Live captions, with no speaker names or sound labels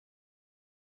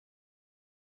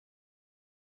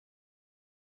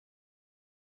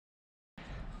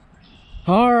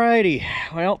Alrighty,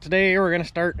 well, today we're gonna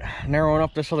start narrowing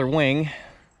up this other wing.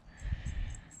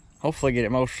 Hopefully get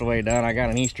it most of the way done. I got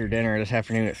an Easter dinner this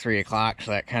afternoon at 3 o'clock,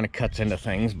 so that kind of cuts into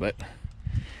things, but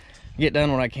get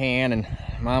done when I can. And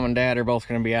Mom and Dad are both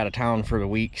gonna be out of town for the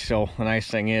week, so the nice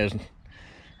thing is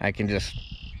I can just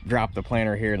drop the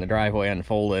planter here in the driveway,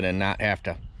 unfold it, and not have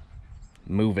to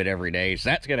move it every day.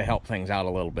 So that's gonna help things out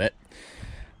a little bit.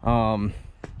 But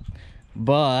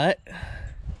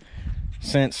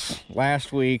since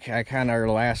last week,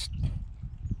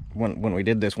 when we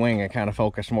did this wing, I kind of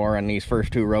focused more on these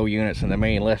first two row units and the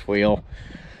main lift wheel.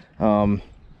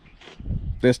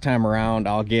 This time around,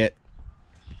 I'll get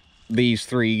these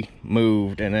three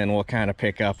moved, and then we'll kind of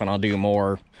pick up, and I'll do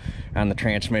more on the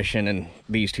transmission and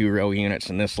these two row units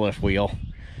and this lift wheel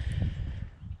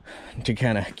to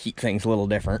kind of keep things a little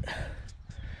different.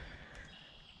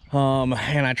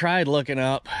 And I tried looking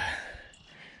up.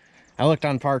 I looked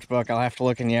on Parts Book. I'll have to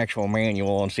look in the actual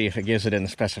manual and see if it gives it in the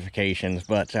specifications,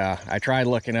 but I tried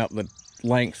looking up the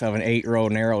length of an 8-row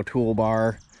narrow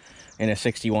toolbar in a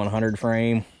 6100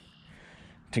 frame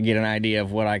to get an idea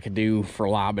of what I could do for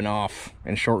lobbing off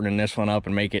and shortening this one up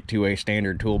and make it to a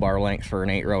standard toolbar length for an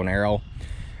 8-row narrow.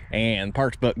 And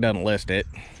Parts Book doesn't list it,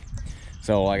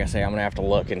 so like I say, I'm gonna have to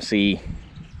look and see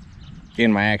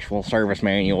in my actual service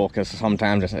manual, because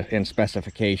sometimes in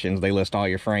specifications they list all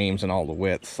your frames and all the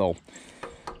widths. So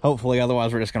hopefully,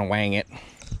 otherwise we're just gonna wang it.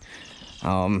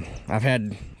 I've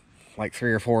had like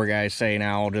 3 or 4 guys say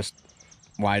now, just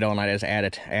why don't I just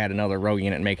add another row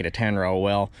unit and make it a 10-row?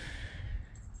 Well,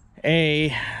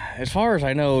 as far as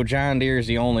I know, John Deere is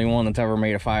the only one that's ever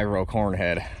made a 5-row corn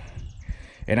head,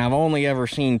 and I've only ever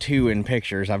seen 2 in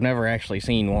pictures. I've never actually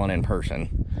seen one in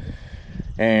person.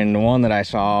 And the one that I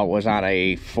saw was on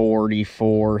a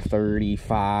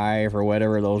 4435 or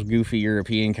whatever those goofy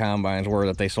European combines were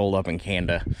that they sold up in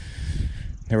Canada.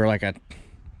 They were like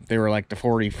the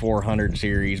 4400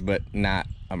 series, but not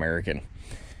American.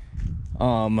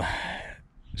 So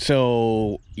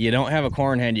you don't have a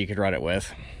corn head you could run it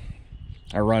with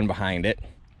or run behind it.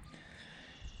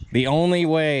 The only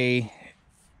way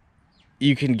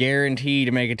you can guarantee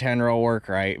to make a 10-row work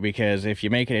right, because if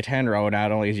you make it a 10-row,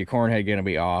 not only is your corn head going to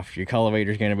be off, your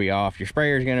cultivator's going to be off, your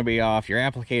sprayer's going to be off, your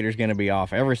applicator's going to be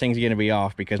off, everything's going to be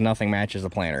off, because nothing matches the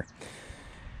planter.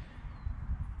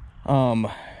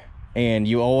 And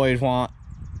you always want,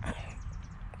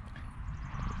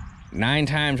 9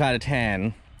 times out of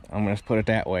 10, I'm going to put it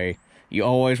that way, you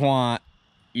always want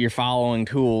your following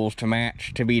tools to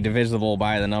match, to be divisible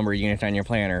by the number of units on your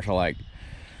planter. So like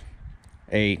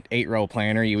a 8-row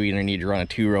planter, you either need to run a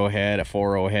 2-row head, a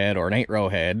 4-row head, or an 8-row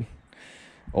head.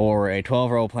 Or a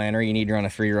 12-row planter, you need to run a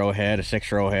 3-row head, a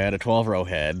 6-row head, a 12-row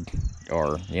head,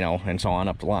 or, you know, and so on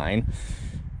up the line.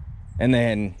 And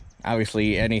then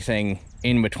obviously anything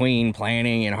in between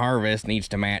planting and harvest needs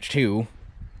to match too,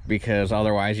 because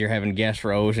otherwise you're having guess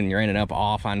rows and you're ending up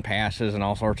off on passes and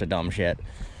all sorts of dumb shit.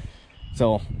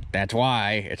 So that's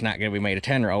why it's not going to be made a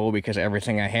 10-row, because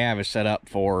everything I have is set up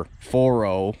for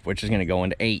 4-row, which is going to go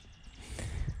into 8.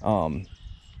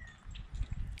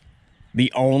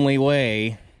 The only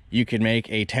way you could make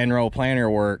a 10-row planter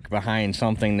work behind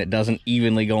something that doesn't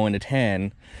evenly go into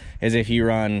 10 is if you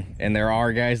run, and there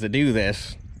are guys that do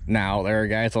this now, there are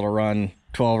guys that'll run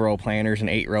 12-row planters and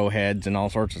 8-row heads and all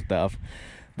sorts of stuff.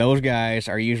 Those guys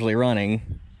are usually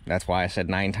running, that's why I said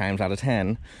 9 times out of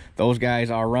 10, those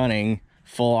guys are running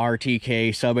full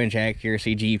RTK sub-inch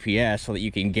accuracy GPS, so that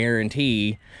you can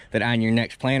guarantee that on your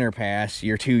next planter pass,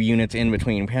 your 2 units in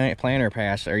between planter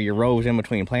passes, or your rows in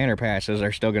between planter passes,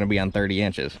 are still going to be on 30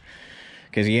 inches.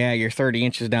 Because yeah, you're 30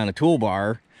 inches down the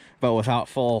toolbar, but without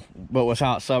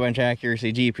sub-inch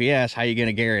accuracy GPS, how are you going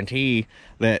to guarantee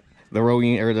that the row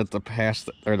unit, or that the pass,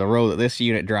 or the row that this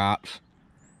unit drops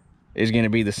is going to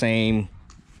be the same,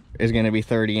 is going to be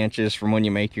 30 inches from when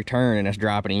you make your turn, and it's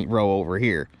dropping a row over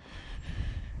here?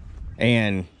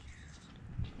 And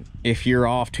if you're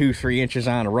off 2-3 inches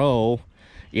on a row,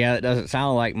 yeah, that doesn't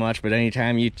sound like much, but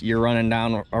anytime you're running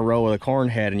down a row with a corn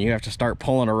head and you have to start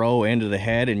pulling a row into the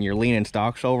head and you're leaning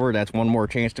stalks over, that's one more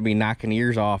chance to be knocking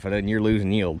ears off it, and you're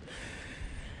losing yield.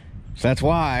 So that's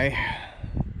why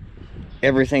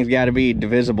everything's got to be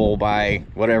divisible by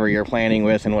whatever you're planting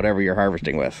with and whatever you're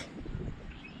harvesting with.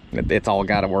 It's all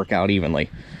got to work out evenly.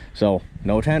 So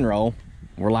no 10-row,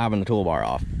 we're lobbing the toolbar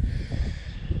off.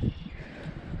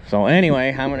 So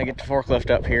anyway, I'm gonna get the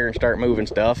forklift up here and start moving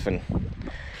stuff, and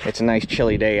it's a nice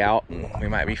chilly day out, and we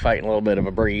might be fighting a little bit of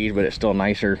a breeze, but it's still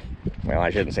nicer. Well,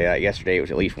 I shouldn't say that. Yesterday it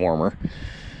was at least warmer.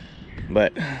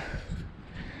 But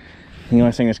the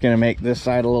only thing that's gonna make this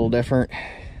side a little different,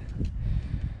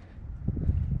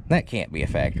 that can't be a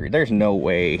factory. There's no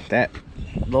way that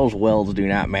those welds do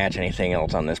not match anything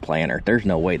else on this planter. There's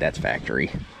no way that's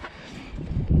factory.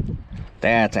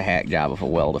 That's a hack job of a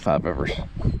weld if I've ever.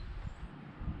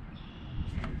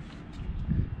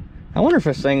 I wonder if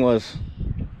this thing was.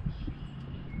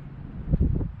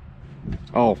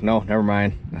 Oh no, never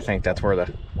mind. I think that's where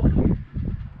the.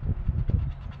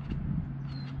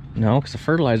 No, because the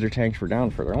fertilizer tanks were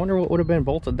down further. I wonder what would have been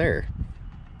bolted there.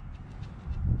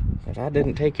 But I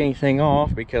didn't take anything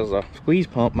off because the squeeze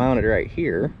pump mounted right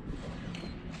here.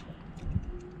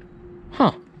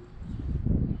 Huh.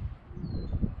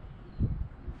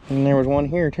 And there was one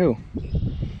here too.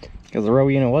 Because the row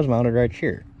unit was mounted right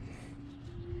here.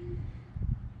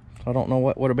 So I don't know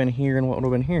what would have been here and what would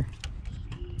have been here.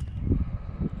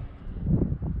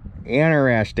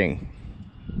 Interesting.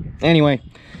 Anyway,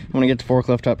 I'm gonna get the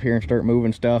forklift up here and start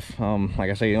moving stuff. Like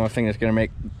I say, the only thing that's gonna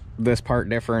make this part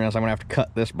different is I'm gonna have to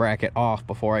cut this bracket off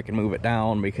before I can move it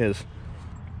down, because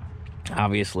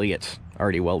obviously it's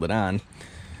already welded on.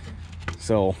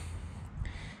 So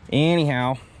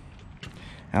anyhow,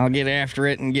 I'll get after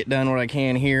it and get done what I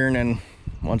can here, and then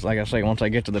once, like I say, once I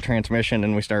get to the transmission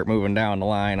and we start moving down the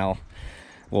line,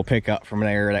 we'll pick up from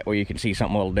there. That way you can see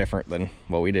something a little different than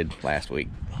what we did last week.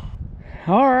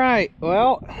 All right,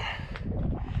 well,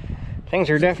 things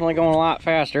are definitely going a lot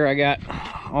faster. I got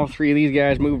all three of these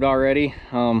guys moved already.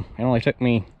 It only took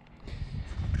me,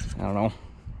 I don't know,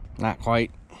 not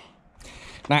quite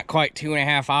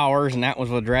 2.5 hours, and that was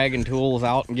with dragging tools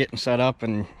out and getting set up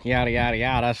and yada yada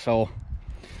yada. So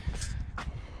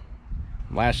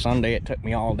last Sunday it took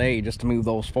me all day just to move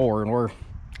those four, and we're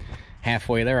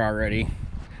halfway there already.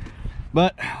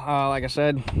 But like I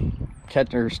said,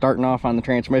 starting off on the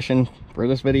transmission for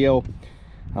this video.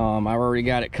 I've already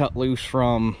got it cut loose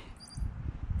from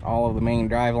all of the main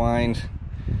drive lines.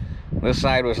 This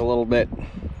side was a little bit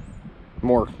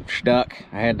more stuck.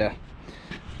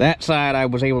 That side I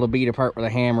was able to beat apart with a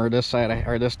hammer. This side,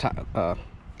 the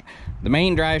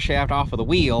main drive shaft off of the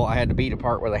wheel, I had to beat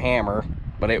apart with a hammer,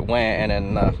 but it went.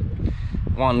 And then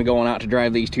one going out to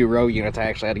drive these two row units, I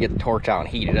actually had to get the torch out and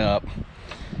heat it up.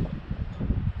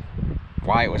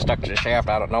 Why it was stuck to the shaft,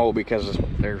 I don't know, because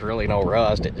there's really no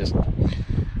rust. It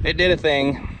did a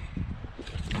thing.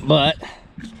 But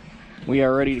we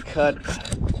are ready to cut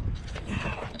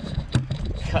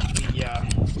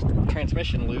the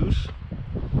transmission loose,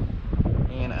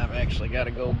 and I've actually got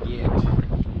to go get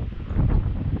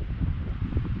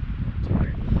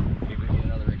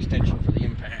another extension for the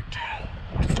impact.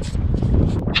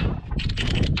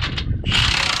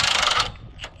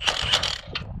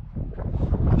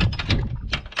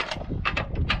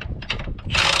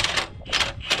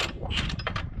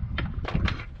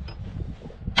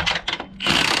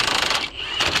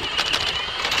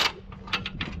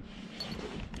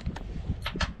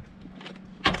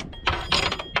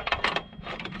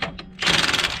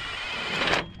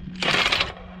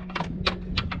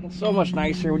 So much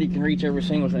nicer when you can reach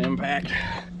everything with an impact.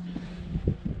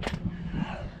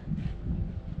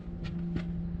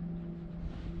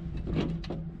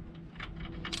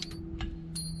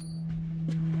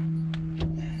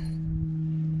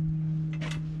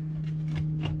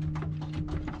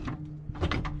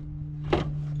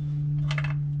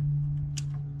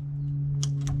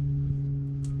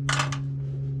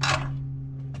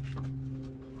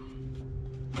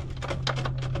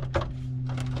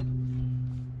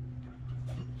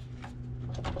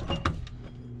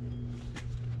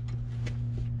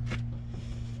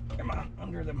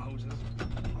 Under them hoses.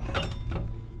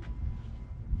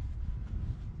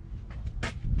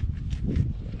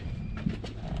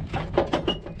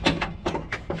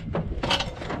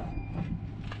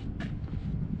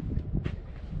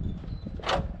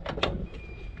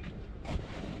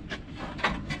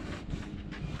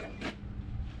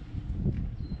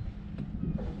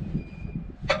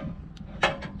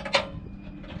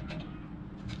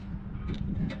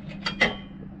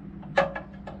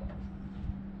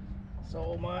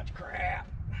 So much crap.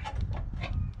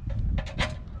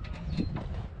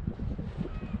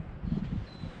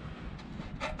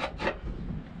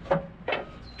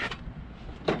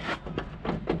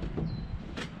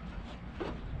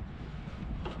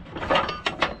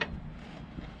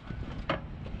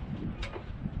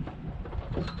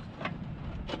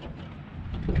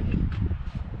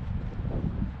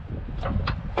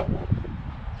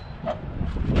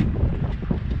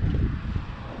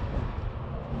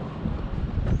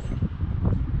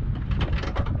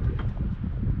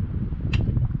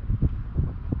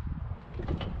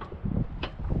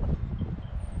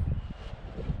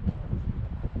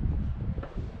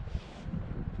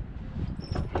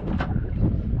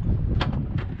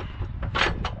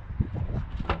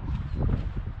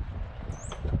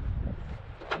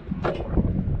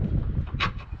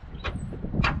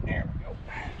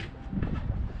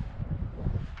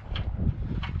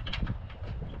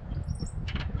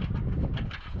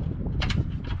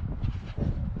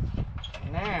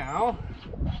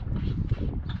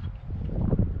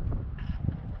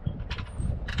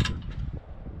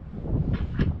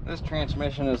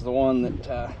 transmission is the one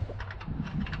that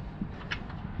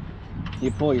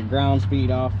you pull your ground speed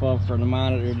off of from the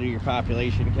monitor to do your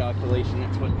population calculation.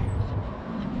 That's what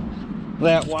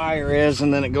that wire is,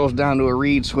 and then it goes down to a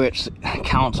reed switch that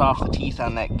counts off the teeth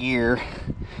on that gear.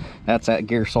 That's that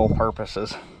gear sole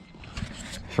purposes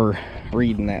for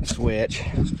reading that switch.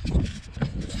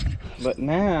 But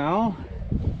now,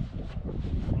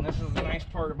 and this is the nice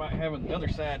part about having the other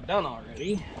side done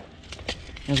already,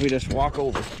 is we just walk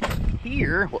over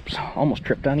here. Whoops, almost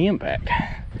tripped on the impact.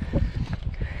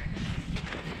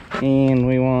 And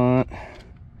we want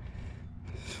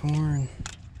 4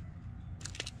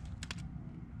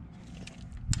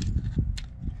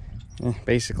 and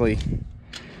basically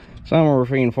somewhere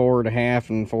between 4 1/2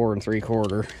 and 4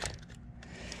 3/4.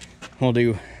 We'll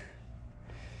do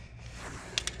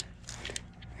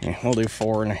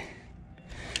 4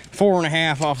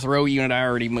 1/2 off the row unit I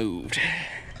already moved.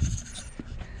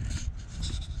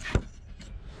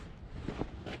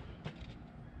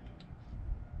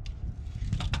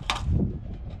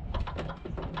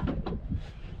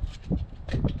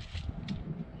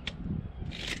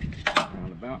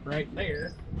 Round about right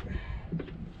there.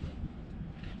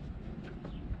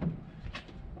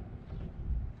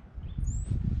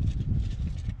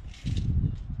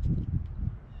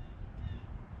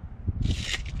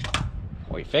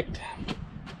 Perfect.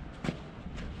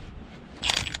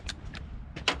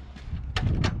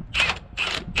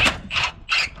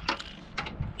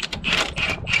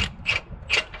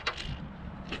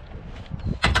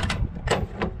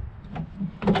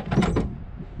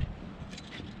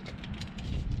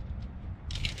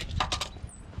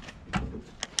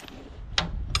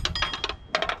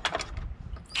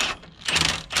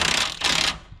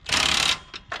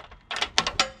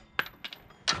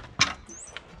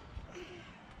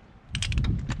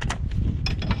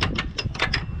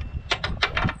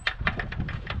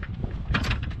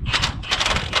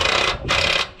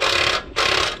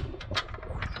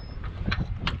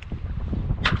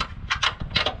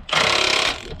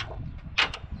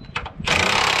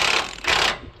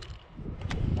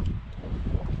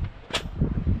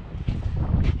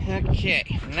 Okay,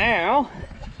 now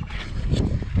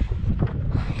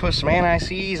put some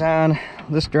anti-seize on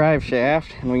this drive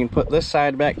shaft, and we can put this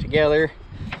side back together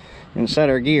and set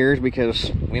our gears,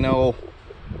 because we know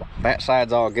that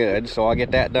side's all good. So I'll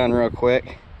get that done real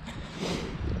quick,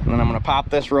 and then I'm going to pop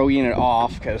this row unit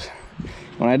off, because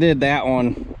when I did that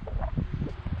one,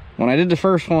 when I did the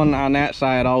first one on that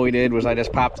side, all we did was I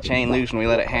just popped the chain loose and we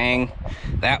let it hang.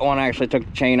 That one I actually took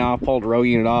the chain off, pulled the row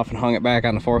unit off, and hung it back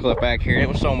on the forklift back here. It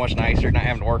was so much nicer not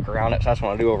having to work around it, so that's what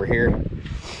I'll do over here.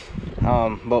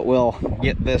 But we'll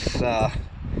get this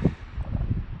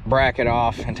bracket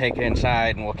off and take it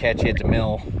inside, and we'll catch it at the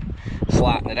mill,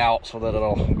 slotting it out so that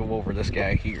it'll go over this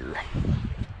guy here.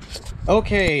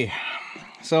 Okay,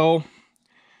 so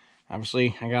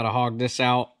obviously I gotta hog this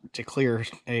out to clear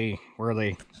where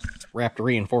they wrapped a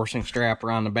reinforcing strap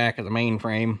around the back of the main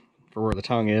frame for where the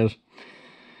tongue is.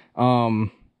 And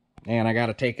I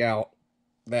gotta take out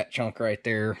that chunk right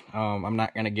there. I'm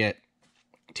not gonna get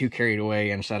too carried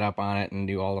away and set up on it and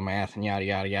do all the math and yada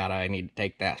yada yada. I need to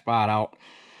take that spot out.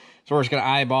 So we're just gonna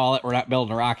eyeball it. We're not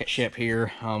building a rocket ship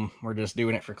here. We're just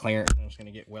doing it for clearance, and it's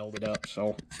gonna get welded up.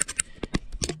 So,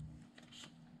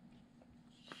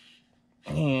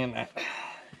 and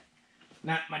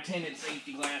not my tinted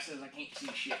safety glasses. I can't see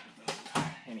shit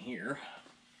in here.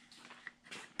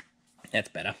 That's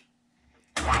better.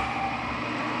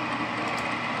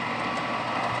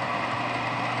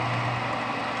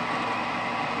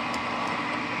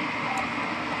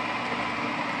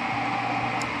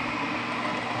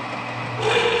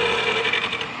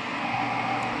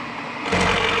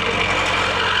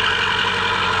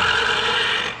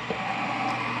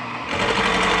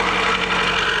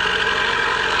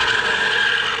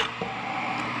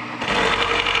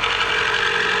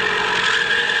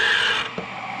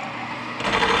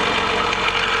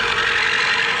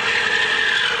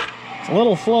 A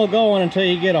little slow going until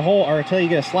you get a hole, or until you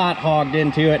get a slot hogged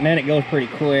into it, and then it goes pretty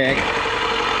quick.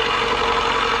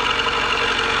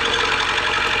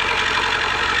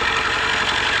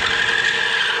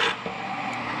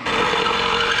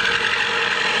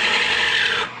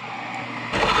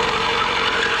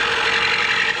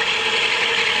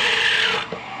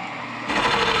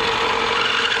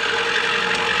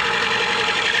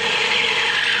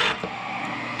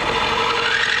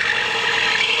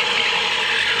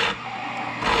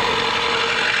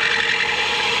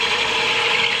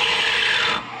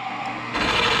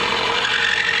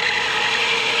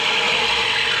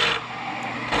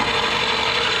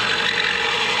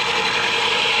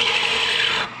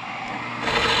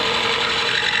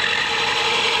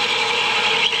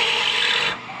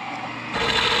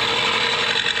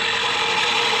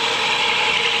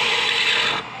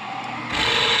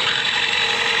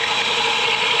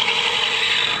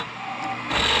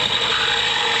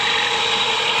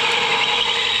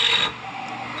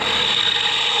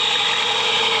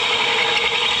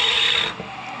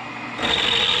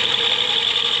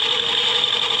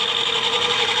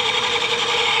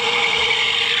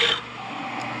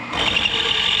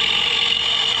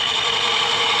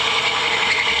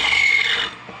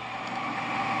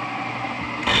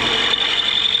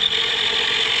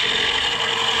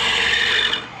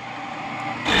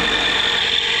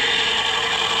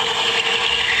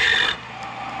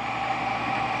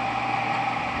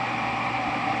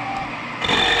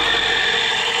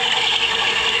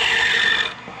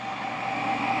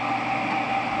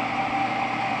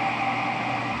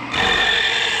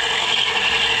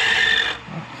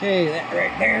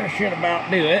 there should about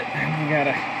do it. We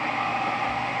gotta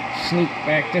sneak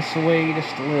back this way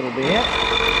just a little bit.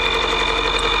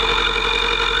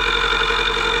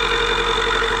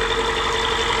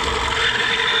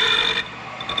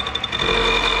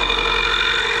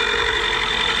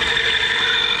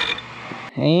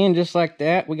 And just like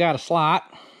that, we got a slot.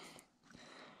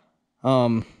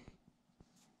 I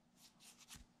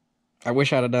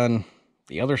wish I'd have done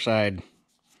the other side.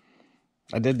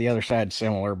 I did the other side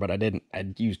similar, but I didn't.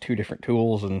 I'd used two different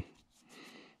tools, and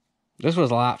this was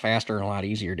a lot faster and a lot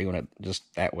easier doing it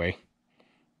just that way.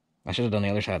 I should have done the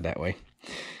other side that way.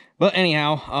 But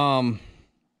anyhow,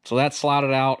 so that's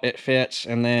slotted out. It fits,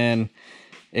 and then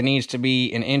it needs to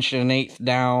be 1 1/8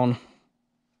 down.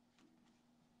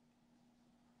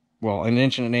 Well, 1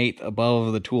 1/8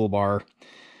 above the toolbar.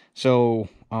 So,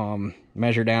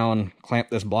 measure down, clamp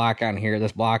this block on here.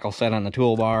 This block will set on the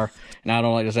toolbar. Not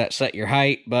only does that set your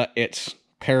height, but it's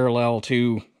parallel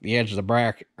to the edge of the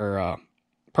bracket, or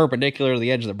perpendicular to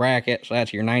the edge of the bracket. So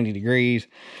that's your 90 degrees.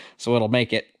 So it'll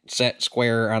make it set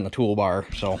square on the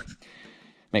toolbar. So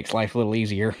makes life a little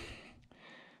easier.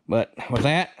 But with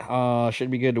that,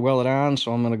 should be good to weld it on.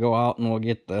 So I'm going to go out and we'll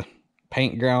get the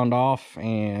paint ground off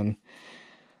and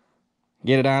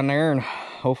get it on there, and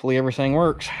hopefully everything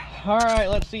works. All right,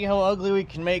 let's see how ugly we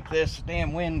can make this.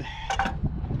 Damn wind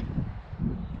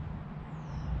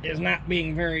is not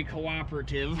being very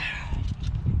cooperative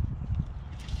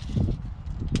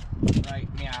right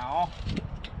now.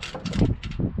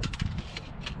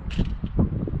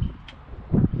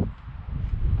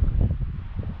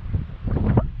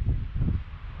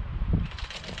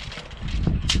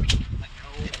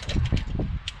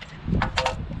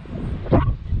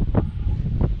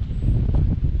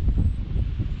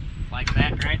 Like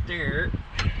that right there.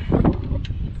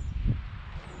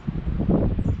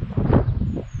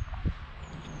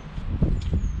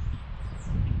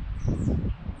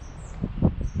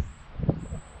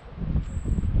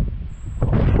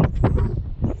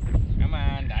 Come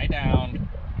on, die down.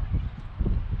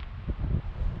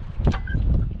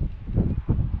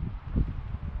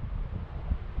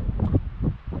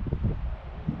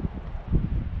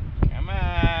 Come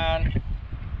on.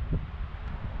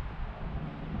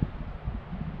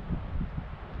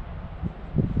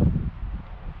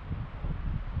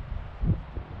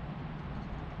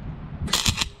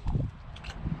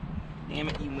 Damn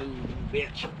it, you move, you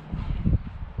bitch.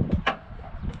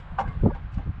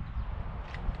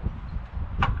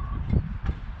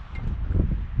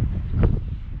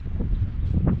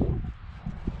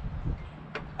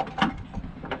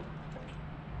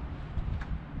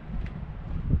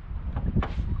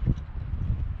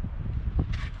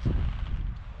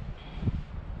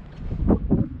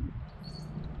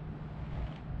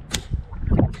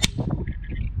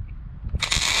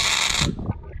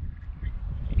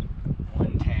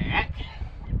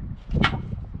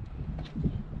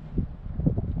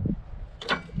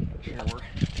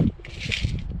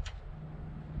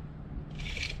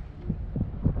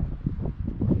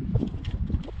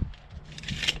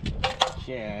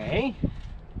 Okay.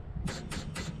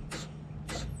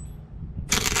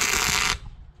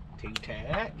 2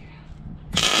 tack.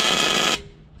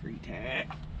 3 tack.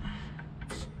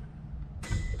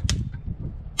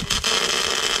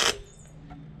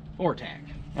 4 tack.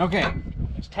 Okay,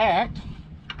 it's tacked.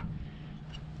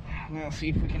 Now see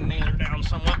if we can nail her down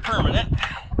somewhat permanent.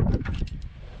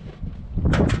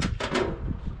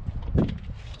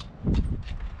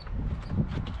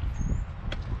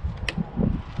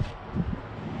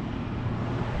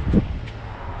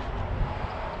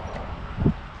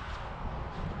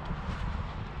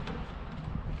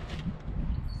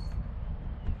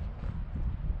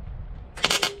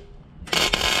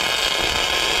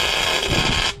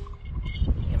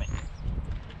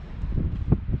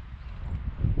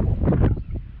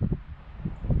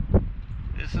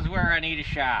 This is where I need a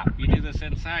shop. You do this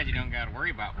inside, you don't got to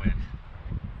worry about wind.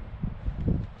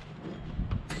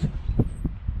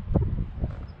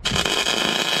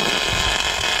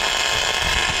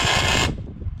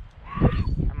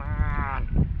 Come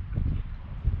on.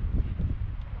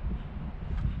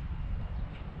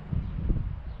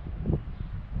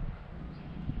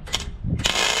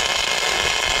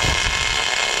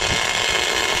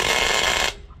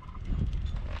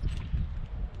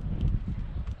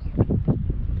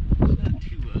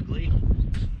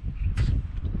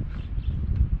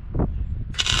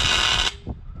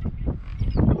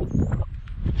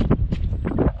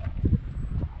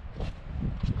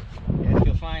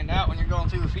 Find out when you're going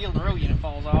through the field and the row unit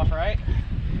falls off, right?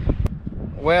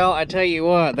 Well, I tell you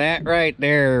what, that right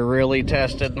there really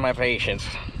tested my patience.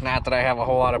 Not that I have a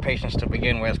whole lot of patience to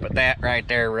begin with, but that right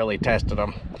there really tested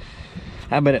them.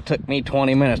 I bet it took me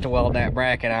 20 minutes to weld that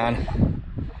bracket on.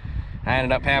 I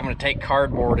ended up having to take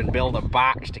cardboard and build a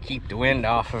box to keep the wind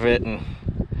off of it, and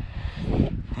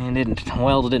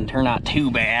welds didn't turn out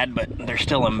too bad, but they're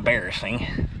still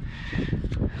embarrassing.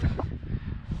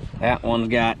 That one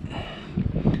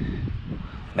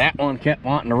kept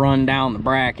wanting to run down the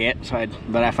bracket,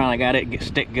 but I finally got it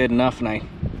stick good enough, and I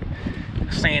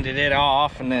sanded it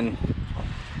off. And then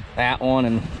that one,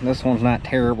 and this one's not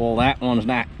terrible, that one's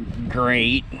not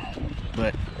great,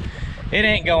 but it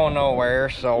ain't going nowhere.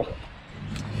 So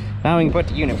now we can put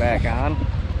the unit back on.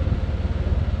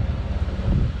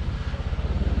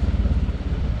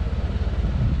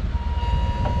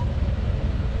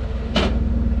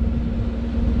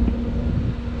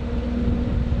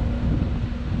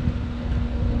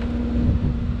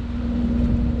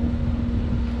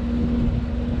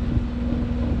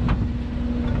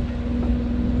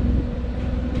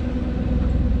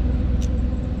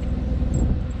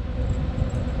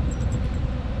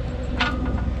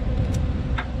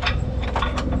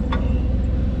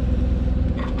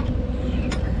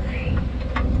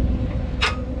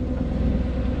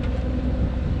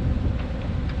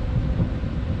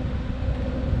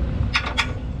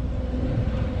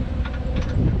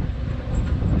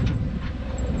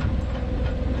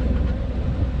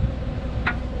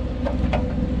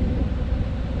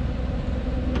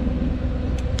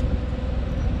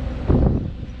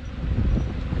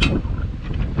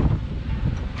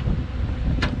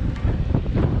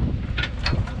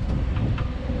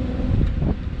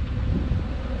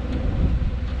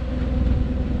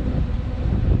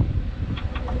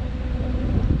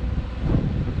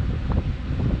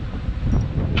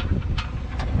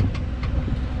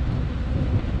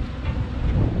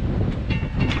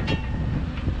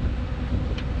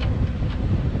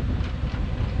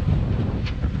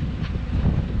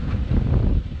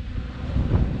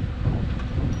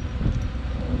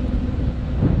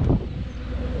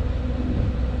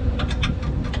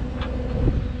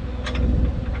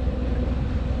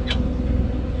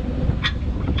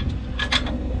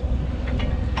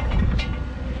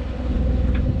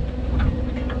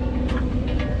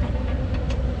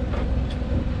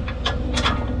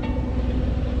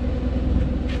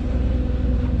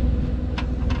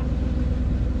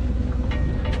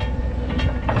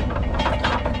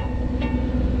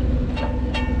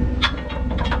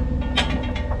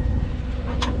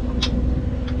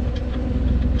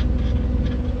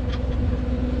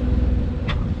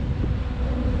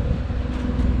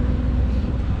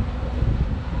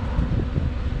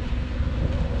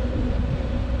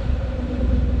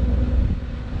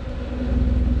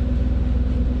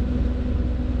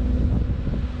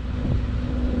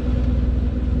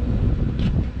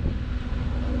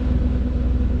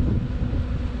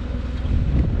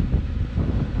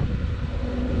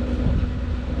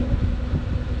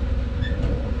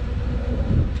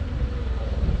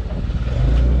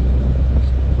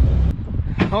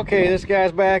 Okay, this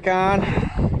guy's back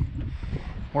on.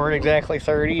 We're at exactly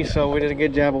 30, so we did a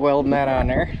good job of welding that on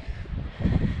there.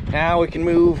 Now we can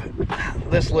move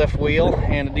this lift wheel,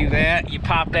 and to do that, you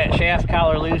pop that shaft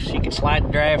collar loose. You can slide the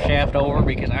drive shaft over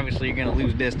because obviously you're going to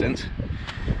lose distance.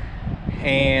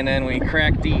 And then we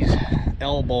crack these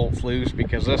L bolts loose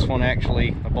because this one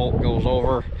actually, the bolt goes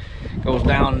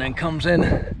down, and then comes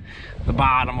in the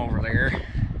bottom over there.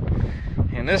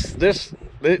 And this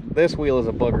wheel is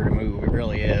a bugger to move. It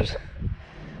really is.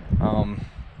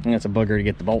 And it's a bugger to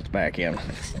get the bolts back in.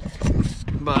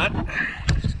 But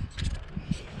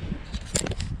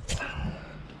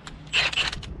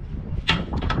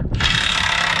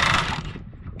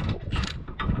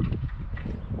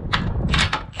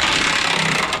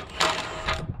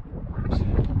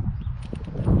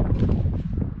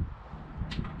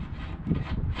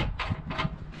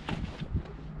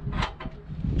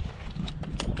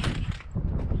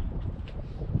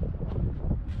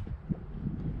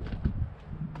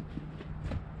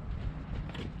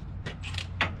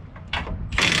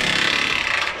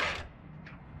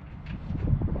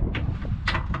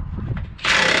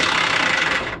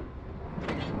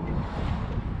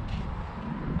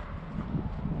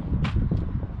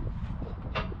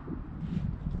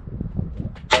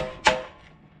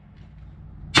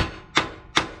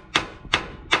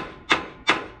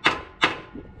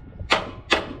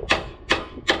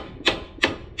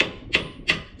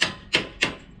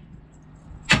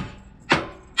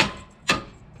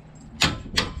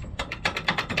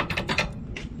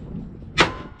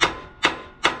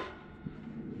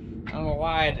I don't know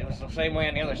why it was the same way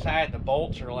on the other side. The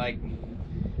bolts are like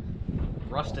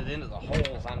rusted into the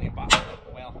holes on the bottom.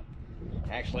 Well,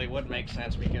 actually, it would make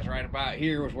sense because right about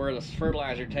here was where the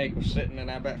fertilizer tank was sitting, and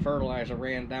I bet fertilizer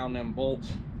ran down them bolts.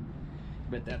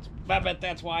 But I bet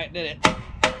that's why it did it.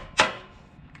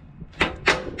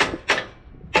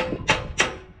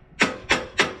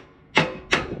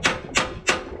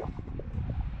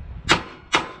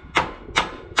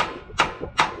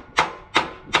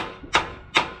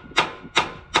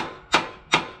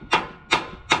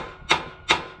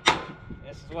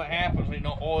 This is what happens when you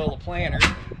don't oil the planter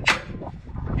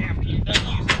after you're done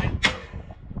using it.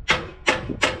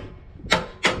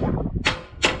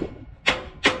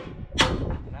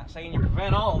 I'm not saying you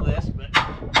prevent all of this, but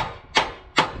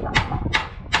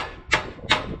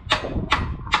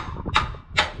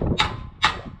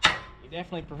you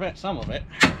definitely prevent some of it.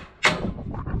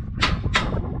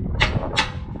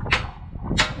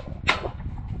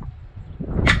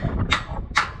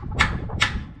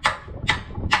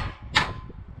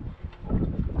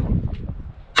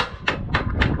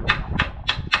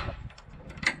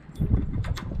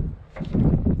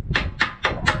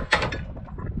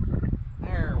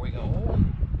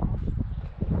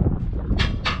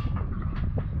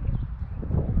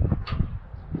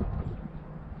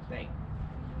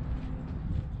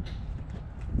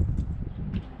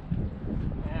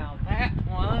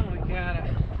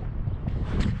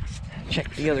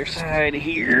 Check the other side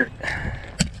here.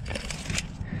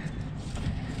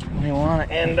 We want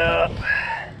to end up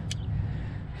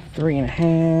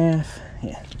 3.5.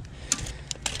 Yeah,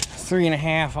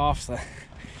 3.5 off the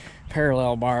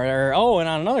parallel bar there. Oh, and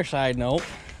on another side note,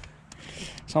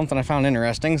 something I found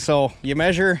interesting. So you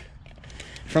measure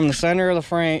from the center of the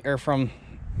frame, or from,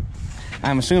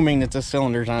 I'm assuming that this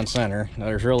cylinder's on center.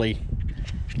 There's really,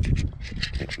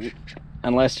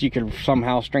 unless you could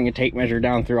somehow string a tape measure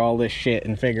down through all this shit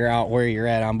and figure out where you're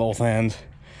at on both ends.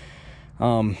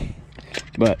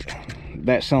 But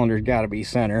that cylinder's got to be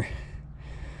center.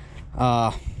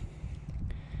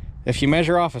 If you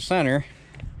measure off of center,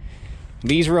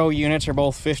 these row units are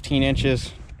both 15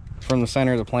 inches from the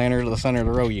center of the planter to the center of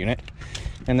the row unit.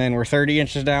 And then we're 30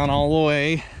 inches down all the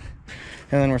way.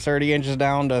 And then we're 30 inches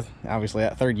down to, obviously,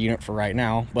 that third unit for right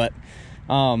now. But,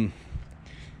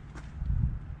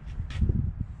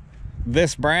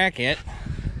 this bracket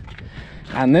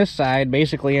on this side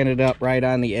basically ended up right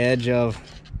on the edge of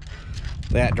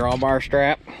that drawbar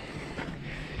strap,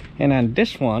 and on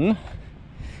this one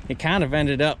it kind of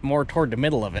ended up more toward the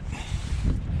middle of it.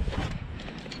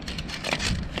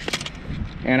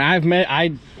 And when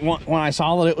I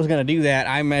saw that it was going to do that,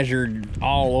 I measured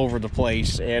all over the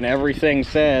place, and everything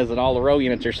says that all the row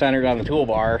units are centered on the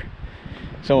toolbar.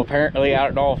 So apparently, I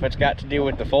don't know if it's got to do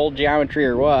with the fold geometry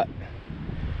or what,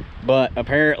 but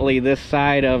apparently this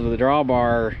side of the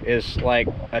drawbar is like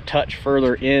a touch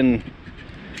further in,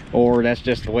 or that's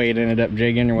just the way it ended up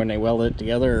jigging or when they welded it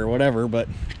together or whatever. But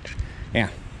yeah,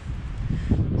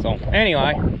 so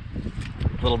anyway,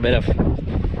 a little bit of,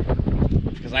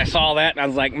 because I saw that and I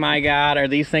was like, my God, are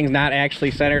these things not actually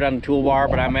centered on the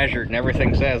toolbar? But I measured and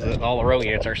everything says that all the row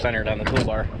units are centered on the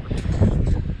toolbar.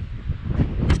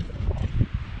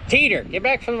 Teeter, get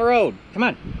back from the road, come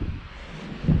on.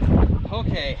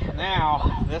 Okay,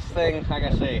 now this thing, like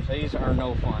I say, these are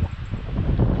no fun.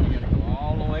 You gotta go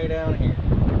all the way down here.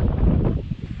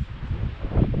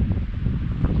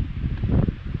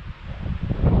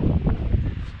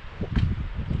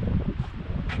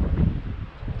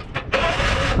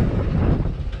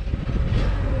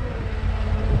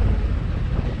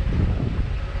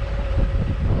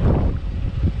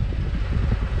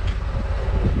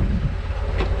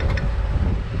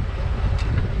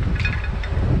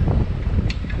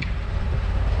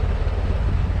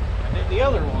 The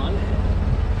other one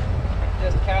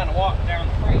just kind of walked down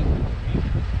the frame.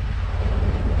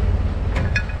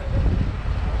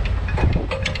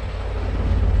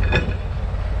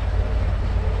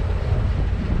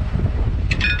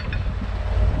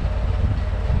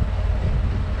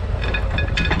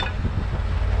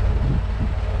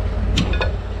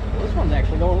 This one's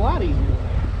actually going a lot easier than that.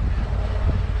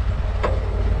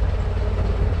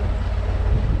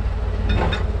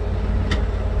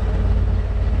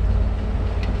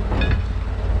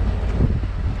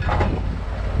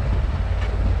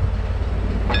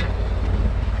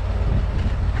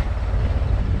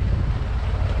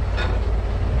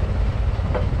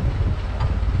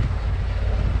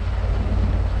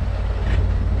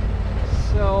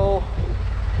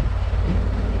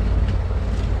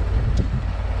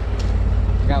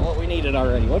 Got what we needed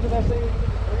already. What did I say?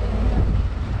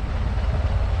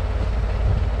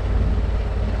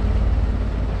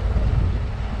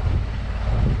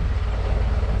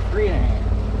 3.5.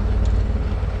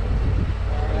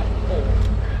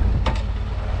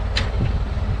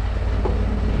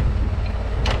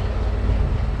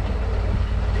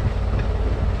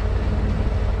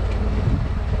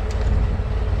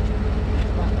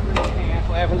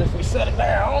 set it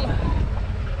down.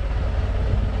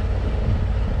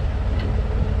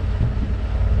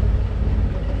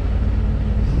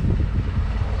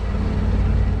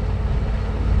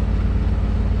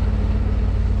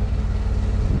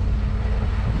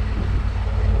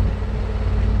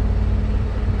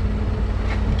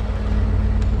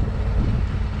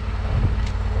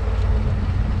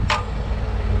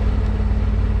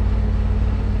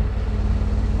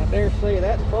 I dare say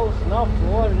that's close enough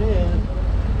for what it is.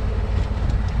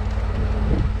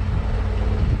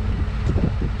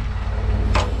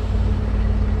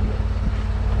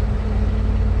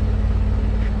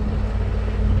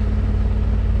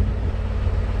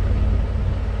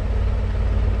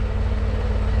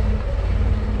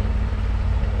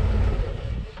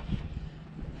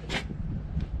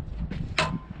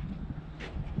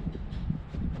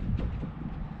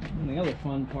 And the other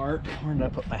fun part, where did I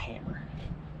put my hammer?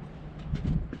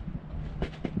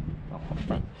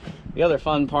 The other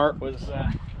fun part was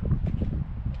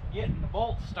getting the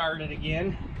bolts started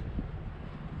again,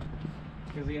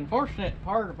 because the unfortunate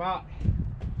part about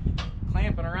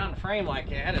clamping around the frame like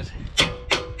that is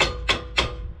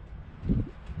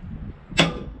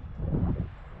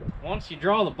once you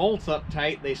draw the bolts up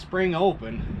tight, they spring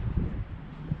open.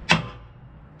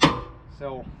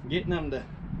 So getting them to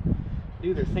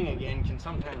do their thing again can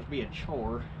sometimes be a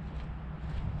chore.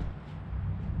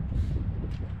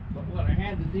 But what I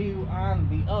had to do on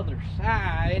the other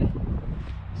side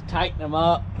is tighten them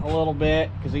up a little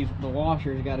bit, because the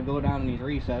washers got to go down in these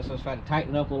recesses. So I had to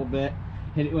tighten it up a little bit,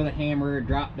 hit it with a hammer,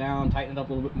 drop down, tighten it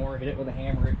up a little bit more, hit it with a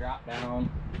hammer, it drop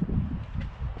down.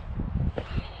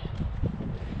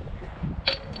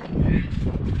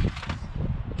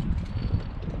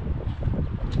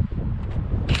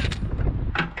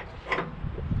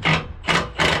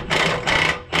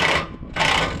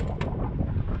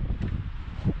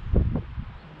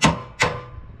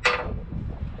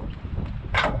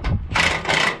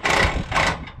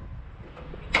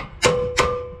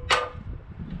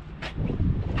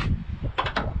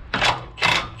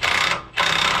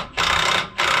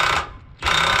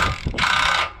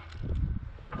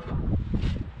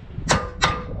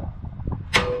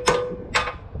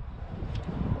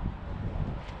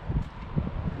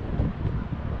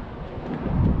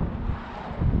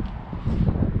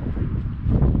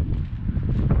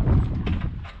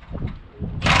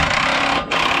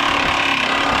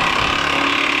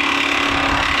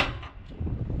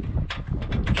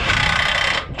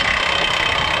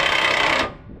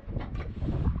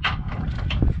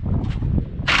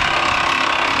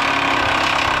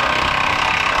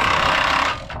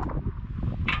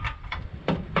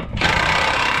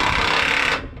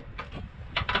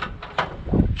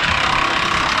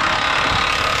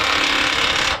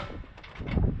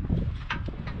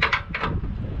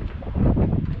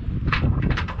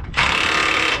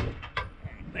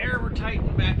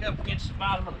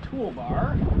 Bottom of the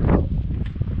toolbar.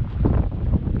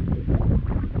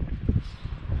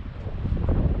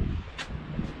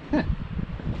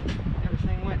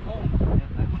 Everything went home. Yeah,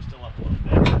 that one's still up a little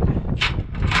bit.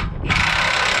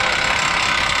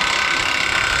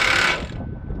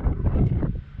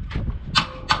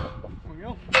 There we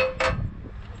go.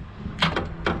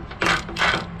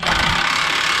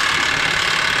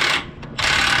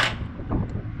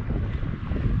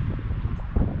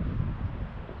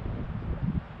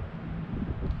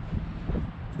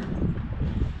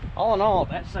 All in all,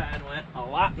 that side went a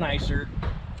lot nicer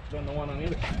than the one on the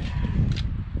other side.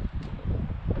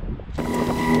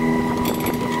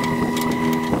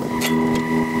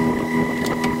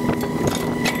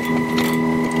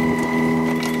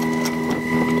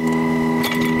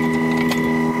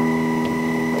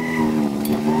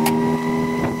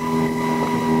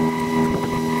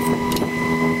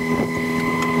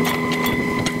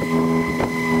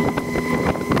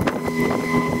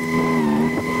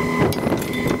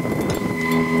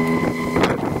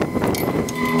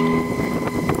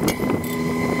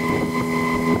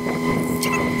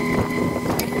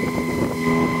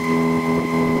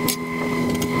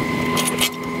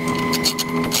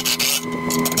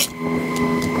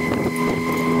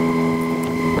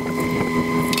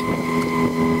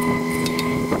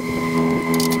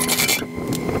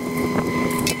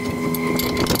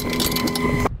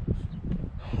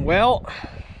 Well,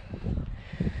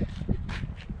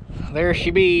 there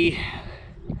she be.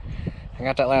 I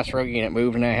got that last rogue unit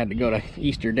moved and I had to go to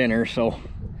Easter dinner, so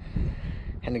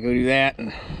had to go do that.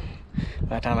 And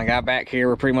by the time I got back here,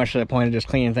 we're pretty much to the point of just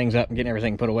cleaning things up and getting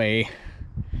everything put away.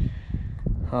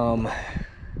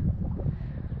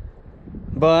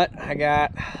 But I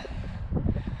got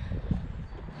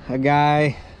a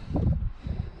guy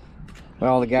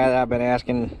Well, the guy that I've been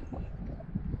asking,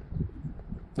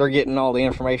 they're getting all the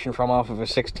information from off of a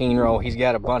 16 row. He's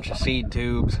got a bunch of seed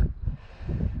tubes,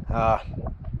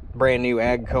 brand new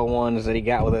Agco ones that he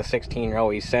got with a 16 row.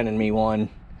 He's sending me one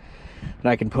that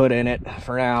I can put in it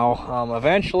for now.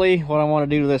 Eventually, what I want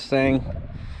to do to this thing,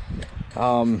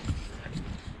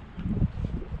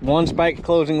 one spike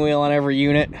closing wheel on every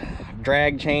unit,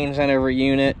 drag chains on every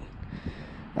unit,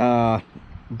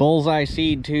 Bullseye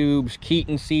seed tubes,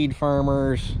 Keaton seed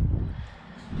firmers,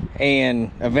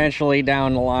 and eventually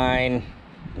down the line,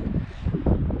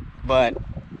 but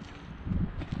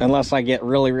unless I get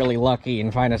really lucky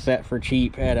and find a set for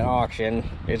cheap at an auction,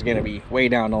 it's going to be way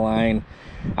down the line.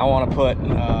 I want to put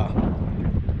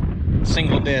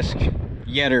single disc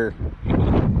Yetter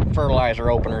fertilizer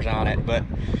openers on it, but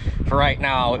for right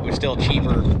now it was still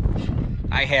cheaper.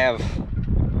 I have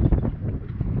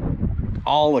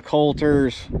all the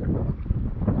coulters,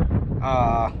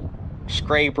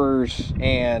 scrapers,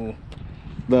 and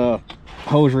the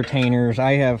hose retainers.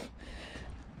 I have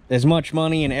as much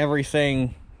money and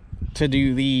everything to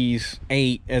do these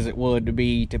 8 as it would to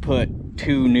be to put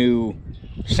 2 new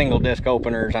single disc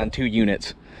openers on 2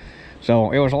 units.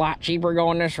 So it was a lot cheaper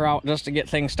going this route just to get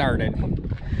things started.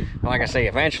 Like I say,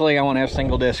 eventually I want to have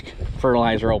single disc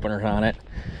fertilizer openers on it.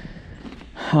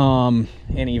 And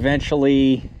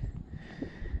eventually,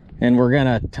 and we're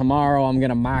gonna, tomorrow I'm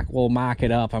gonna we'll mock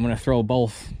it up. I'm gonna throw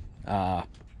both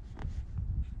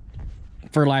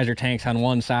fertilizer tanks on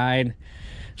one side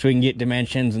so we can get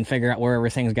dimensions and figure out where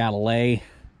everything's got to lay.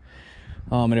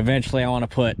 And eventually I want to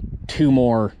put 2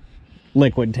 more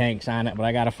liquid tanks on it, but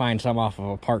I got to find some off of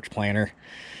a parts planner.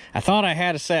 I thought I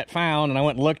had a set found, and I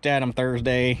went and looked at them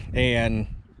Thursday, and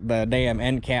the damn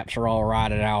end caps are all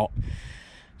rotted out.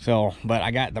 So, but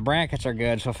I got the brackets are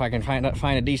good, so if I can find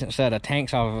a decent set of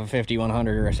tanks off of a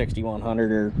 5100 or a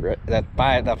 6100, or that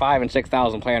the 5 and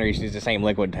 6000 planner uses the same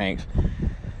liquid tanks.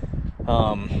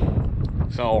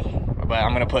 So, but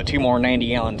I'm gonna put 2 more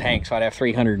 90-gallon tanks, so I'd have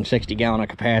 360 gallon of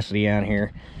capacity on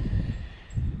here.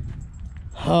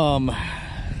 But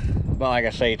like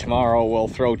I say, tomorrow we'll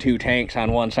throw 2 tanks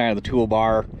on one side of the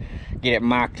toolbar, get it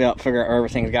mocked up, figure out where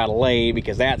everything's got to lay,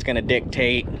 because that's going to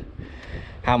dictate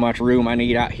how much room I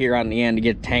need out here on the end to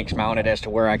get the tanks mounted as to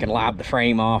where I can lob the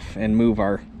frame off and move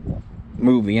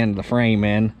the end of the frame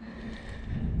in.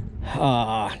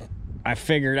 I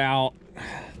figured out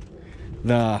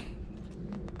the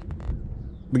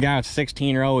guy with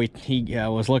 16 row, he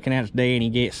was looking at it today, and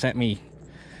he sent me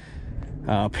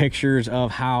pictures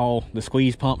of how the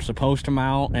squeeze pump's supposed to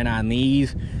mount. And on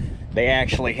these, they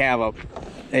actually have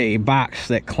a box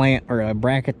that or a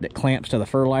bracket that clamps to the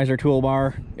fertilizer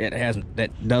toolbar.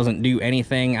 That doesn't do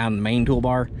anything on the main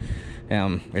toolbar.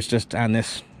 It's just on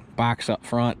this box up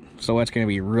front, so it's going to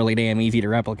be really damn easy to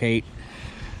replicate.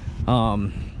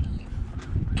 And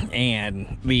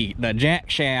the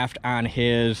jack shaft on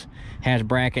his has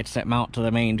brackets that mount to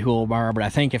the main toolbar, but I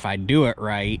think if I do it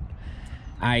right,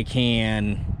 I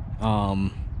can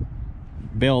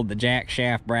build the jack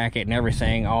shaft bracket and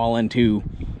everything all into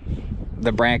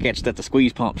the brackets that the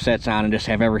squeeze pump sets on, and just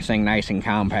have everything nice and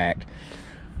compact.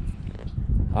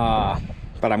 But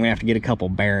I'm gonna have to get a couple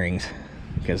bearings,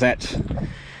 because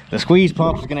the squeeze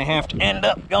pump is gonna have to end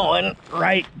up going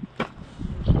right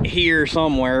here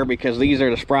somewhere, because these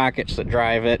are the sprockets that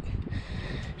drive it,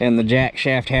 and the jack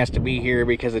shaft has to be here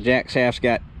because the jack shaft's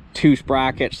got 2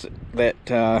 sprockets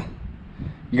that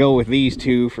go with these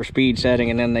 2 for speed setting,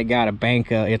 and then it's got a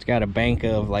bank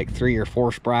of like 3 or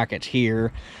 4 sprockets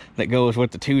here that goes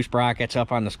with the 2 sprockets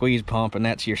up on the squeeze pump, and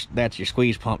that's your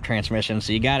squeeze pump transmission.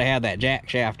 So you got to have that jack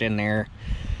shaft in there.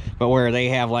 But where they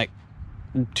have like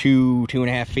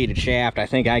 2.5 feet of shaft, I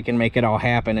think I can make it all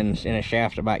happen in a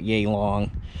shaft about yay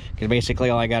long, because basically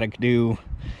all I got to do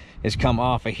is come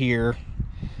off of here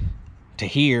to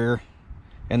here,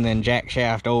 and then jack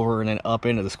shaft over and then up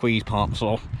into the squeeze pump.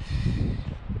 So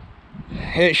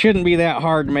it shouldn't be that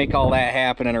hard to make all that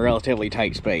happen in a relatively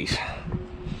tight space.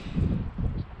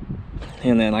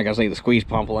 And then, like I say, the squeeze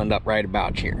pump will end up right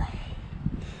about here.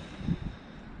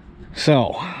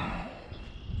 So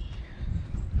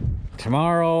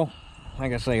tomorrow,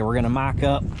 like I say, we're gonna mock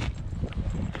up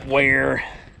where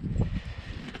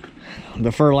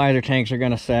the fertilizer tanks are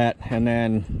gonna set, and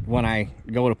then when I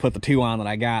go to put the 2 on that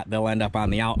I got, they'll end up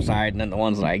on the outside, and then the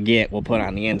ones that I get we'll put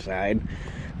on the inside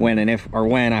when I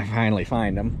finally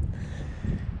find them.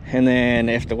 And then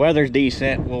if the weather's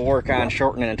decent, we'll work on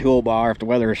shortening a toolbar. If the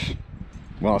weather's,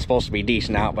 well, it's supposed to be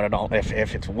decent out, but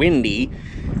if it's windy,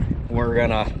 we're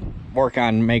gonna work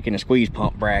on making a squeeze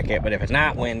pump bracket. But if it's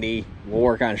not windy, we'll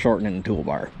work on shortening the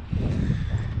toolbar,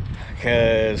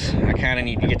 because I kind of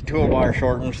need to get the toolbar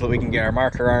shortened so that we can get our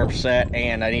marker arms set,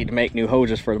 and I need to make new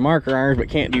hoses for the marker arms, but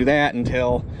can't do that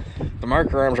until the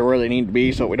marker arms are where they need to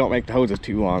be so we don't make the hoses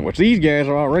too long, which these guys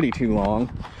are already too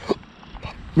long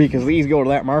because these go to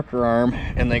that marker arm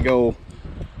and they go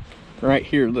right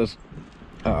here, this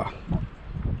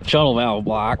shuttle valve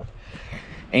block,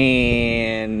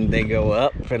 and they go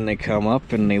up and they come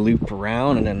up and they loop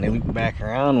around and then they loop back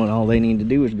around when all they need to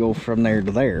do is go from there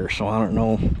to there. So I don't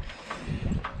know,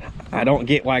 I don't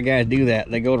get why guys do that.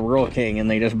 They go to Rural King and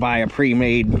they just buy a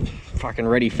pre-made fucking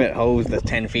ready fit hose that's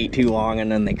 10 feet too long,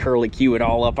 and then they curly cue it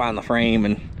all up on the frame,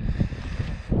 and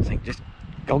it's like, just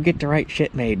go get the right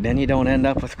shit made, then you don't end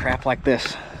up with crap like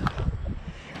this.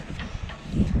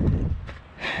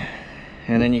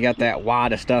 And then you got that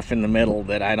wad of stuff in the middle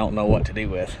that I don't know what to do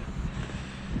with.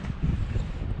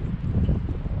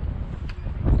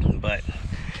 But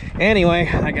anyway,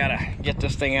 I gotta get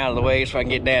this thing out of the way so I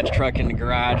can get Dad's truck in the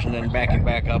garage and then back it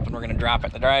back up, and we're gonna drop it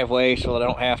in the driveway so that I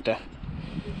don't have to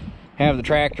have the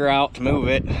tractor out to move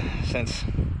it, since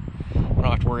I don't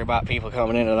have to worry about people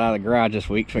coming in and out of the garage this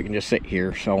week, so I can just sit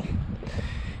here. So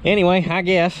anyway, I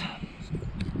guess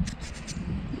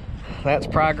that's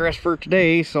progress for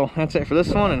today. So that's it for this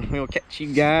one, and we will catch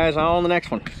you guys on the next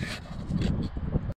one.